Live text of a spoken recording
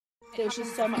there's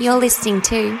just so much. You're listening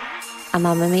to a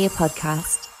Mamma Mia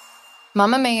podcast.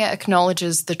 Mamma Mia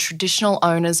acknowledges the traditional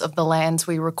owners of the lands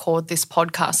we record this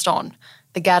podcast on,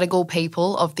 the Gadigal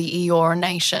people of the Eora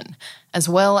Nation, as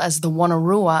well as the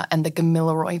Wonnarua and the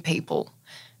Gamilaroi people.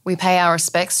 We pay our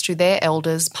respects to their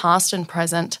elders, past and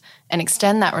present, and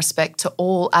extend that respect to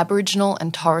all Aboriginal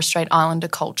and Torres Strait Islander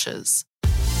cultures.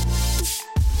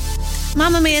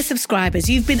 Mamma Mia subscribers,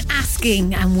 you've been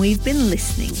asking and we've been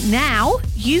listening. Now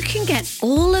you can get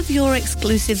all of your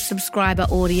exclusive subscriber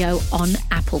audio on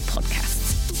Apple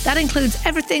Podcasts. That includes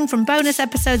everything from bonus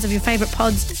episodes of your favourite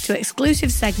pods to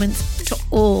exclusive segments to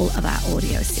all of our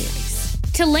audio series.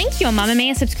 To link your Mamma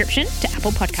Mia subscription to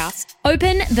Apple Podcasts,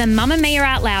 open the Mamma Mia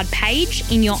Out Loud page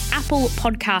in your Apple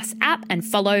Podcasts app and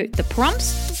follow the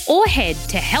prompts, or head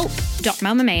to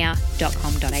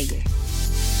help.mammamia.com.au.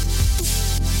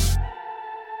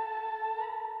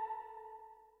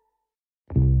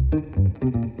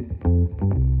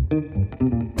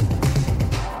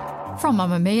 From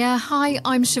Mamma Mia, hi,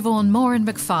 I'm Siobhan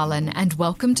Moran-McFarlane and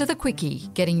welcome to The Quickie,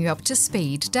 getting you up to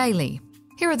speed daily.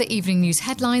 Here are the evening news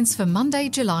headlines for Monday,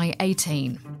 July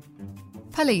 18.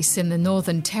 Police in the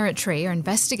Northern Territory are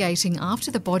investigating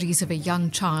after the bodies of a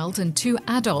young child and 2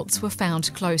 adults were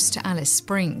found close to Alice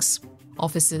Springs.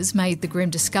 Officers made the grim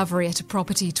discovery at a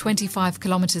property 25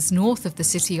 kilometres north of the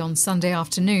city on Sunday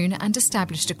afternoon and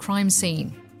established a crime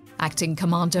scene. Acting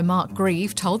Commander Mark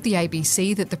Grieve told the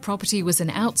ABC that the property was an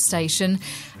outstation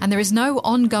and there is no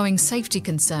ongoing safety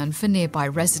concern for nearby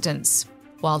residents.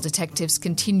 While detectives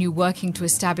continue working to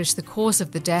establish the cause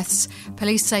of the deaths,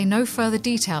 police say no further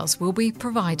details will be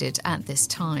provided at this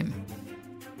time.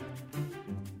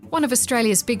 One of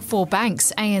Australia's big 4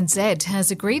 banks, ANZ, has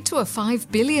agreed to a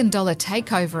 $5 billion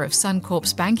takeover of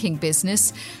Suncorp's banking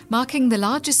business, marking the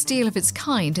largest deal of its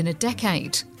kind in a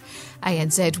decade.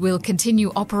 ANZ will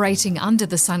continue operating under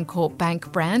the Suncorp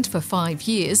Bank brand for 5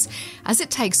 years as it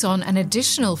takes on an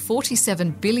additional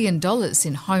 $47 billion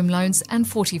in home loans and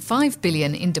 $45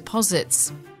 billion in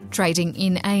deposits. Trading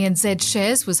in ANZ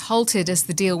shares was halted as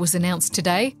the deal was announced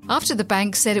today after the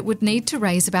bank said it would need to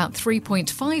raise about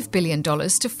 $3.5 billion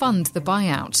to fund the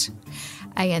buyout.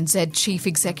 ANZ Chief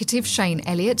Executive Shane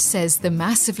Elliott says the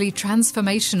massively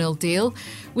transformational deal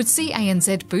would see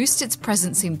ANZ boost its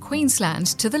presence in Queensland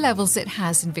to the levels it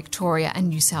has in Victoria and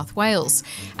New South Wales,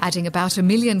 adding about 1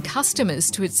 million customers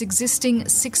to its existing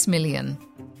 6 million.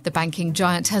 The banking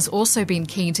giant has also been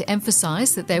keen to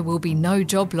emphasise that there will be no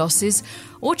job losses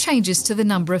or changes to the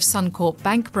number of Suncorp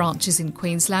Bank branches in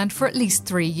Queensland for at least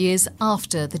 3 years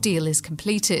after the deal is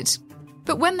completed.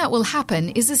 But when that will happen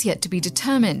is as yet to be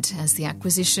determined, as the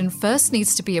acquisition first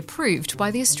needs to be approved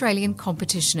by the Australian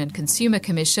Competition and Consumer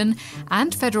Commission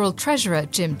and Federal Treasurer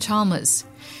Jim Chalmers.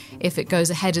 If it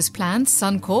goes ahead as planned,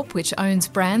 Suncorp, which owns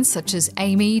brands such as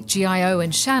Amy, GIO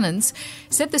and Shannon's,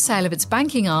 said the sale of its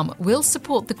banking arm will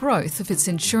support the growth of its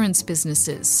insurance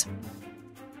businesses.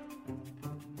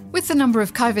 With the number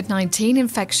of COVID-19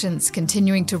 infections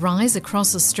continuing to rise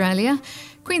across Australia,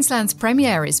 Queensland's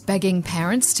Premier is begging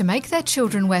parents to make their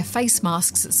children wear face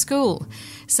masks at school,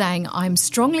 saying, "I'm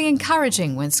strongly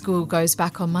encouraging when school goes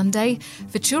back on Monday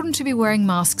for children to be wearing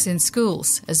masks in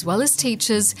schools, as well as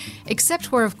teachers,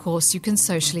 except where, of course, you can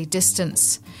socially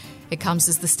distance." It comes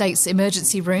as the state's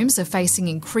emergency rooms are facing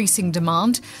increasing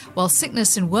demand, while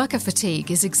sickness and worker fatigue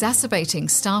is exacerbating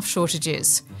staff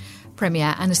shortages.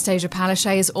 Premier Anastasia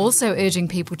Palaszczuk is also urging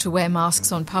people to wear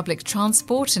masks on public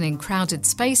transport and in crowded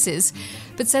spaces,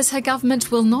 but says her government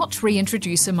will not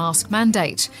reintroduce a mask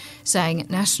mandate, saying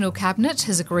National Cabinet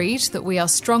has agreed that we are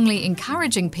strongly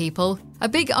encouraging people, a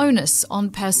big onus on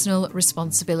personal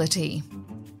responsibility.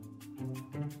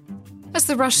 As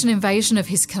the Russian invasion of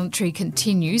his country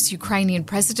continues, Ukrainian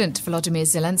President Volodymyr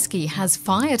Zelensky has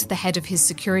fired the head of his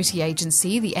security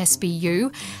agency, the SBU,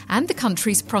 and the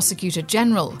country's Prosecutor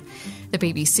General. The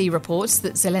BBC reports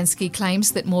that Zelensky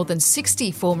claims that more than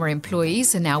 60 former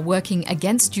employees are now working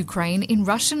against Ukraine in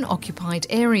Russian-occupied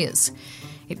areas.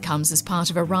 It comes as part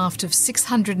of a raft of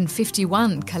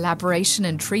 651 collaboration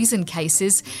and treason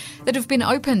cases that have been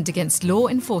opened against law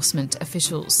enforcement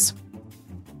officials.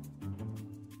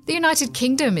 The United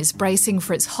Kingdom is bracing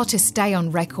for its hottest day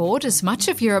on record as much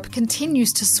of Europe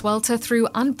continues to swelter through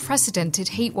unprecedented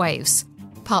heat waves.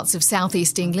 Parts of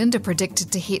southeast England are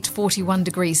predicted to hit 41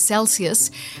 degrees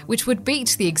Celsius, which would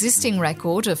beat the existing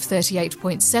record of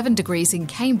 38.7 degrees in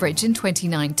Cambridge in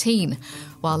 2019,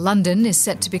 while London is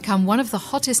set to become one of the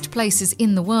hottest places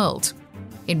in the world.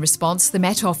 In response, the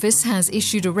Met Office has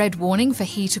issued a red warning for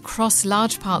heat across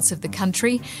large parts of the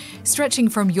country, stretching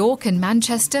from York and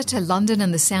Manchester to London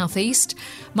and the South East,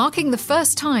 marking the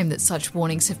first time that such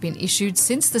warnings have been issued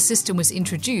since the system was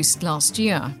introduced last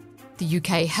year. The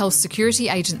UK Health Security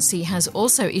Agency has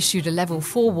also issued a Level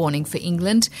 4 warning for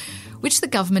England, which the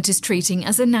government is treating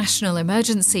as a national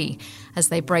emergency, as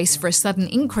they brace for a sudden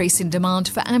increase in demand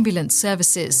for ambulance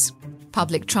services.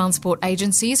 Public transport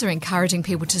agencies are encouraging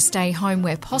people to stay home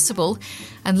where possible,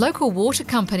 and local water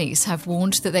companies have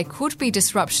warned that there could be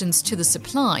disruptions to the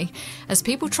supply as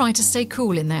people try to stay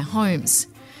cool in their homes.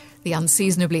 The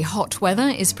unseasonably hot weather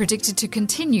is predicted to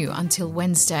continue until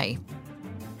Wednesday.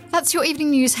 That's your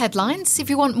evening news headlines. If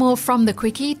you want more from The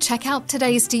Quickie, check out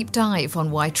today's deep dive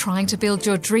on why trying to build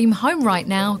your dream home right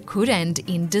now could end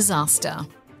in disaster.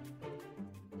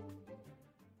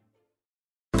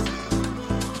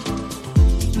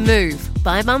 Move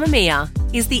by Mamamia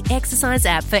is the exercise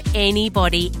app for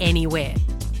anybody, anywhere.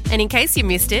 And in case you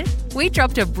missed it, we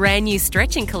dropped a brand new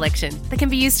stretching collection that can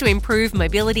be used to improve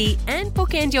mobility and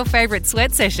bookend your favourite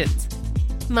sweat sessions.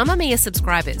 Mamamia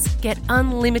subscribers get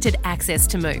unlimited access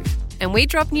to Move, and we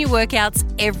drop new workouts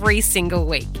every single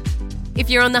week. If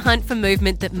you're on the hunt for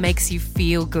movement that makes you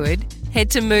feel good,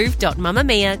 head to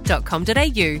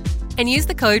move.mamamia.com.au and use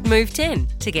the code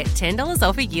MOVE10 to get $10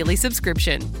 off a yearly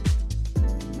subscription.